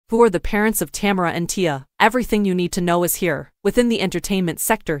Who are the parents of Tamera and Tia? Everything you need to know is here. Within the entertainment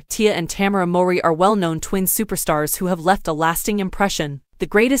sector, Tia and Tamera Mowry are well-known twin superstars who have left a lasting impression. The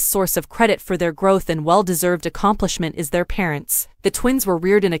greatest source of credit for their growth and well-deserved accomplishment is their parents. The twins were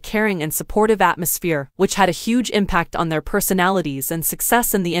reared in a caring and supportive atmosphere, which had a huge impact on their personalities and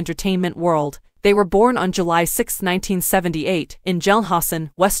success in the entertainment world. They were born on July 6, 1978, in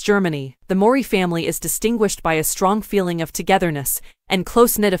Gelnhausen, West Germany. The Mowry family is distinguished by a strong feeling of togetherness and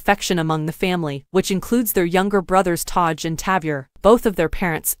close-knit affection among the family, which includes their younger brothers Taj and Tavir. Both of their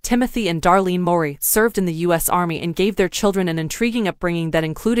parents, Timothy and Darlene Mowry, served in the U.S. Army and gave their children an intriguing upbringing that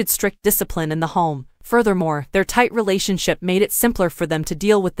included strict discipline in the home. Furthermore, their tight relationship made it simpler for them to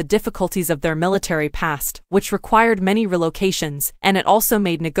deal with the difficulties of their military past, which required many relocations, and it also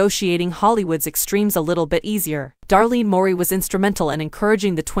made negotiating Hollywood's extremes a little bit easier. Darlene Mowry was instrumental in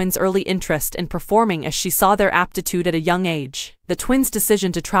encouraging the twins' early interest in performing as she saw their aptitude at a young age. The twins'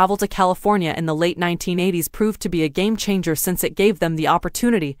 decision to travel to California in the late 1980s proved to be a game-changer since it gave them the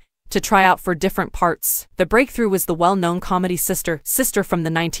opportunity to try out for different parts. The breakthrough was the well-known comedy Sister from the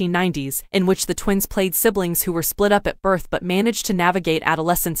 1990s, in which the twins played siblings who were split up at birth but managed to navigate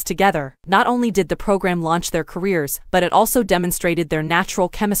adolescence together. Not only did the program launch their careers, but it also demonstrated their natural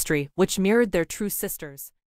chemistry, which mirrored their true sisters.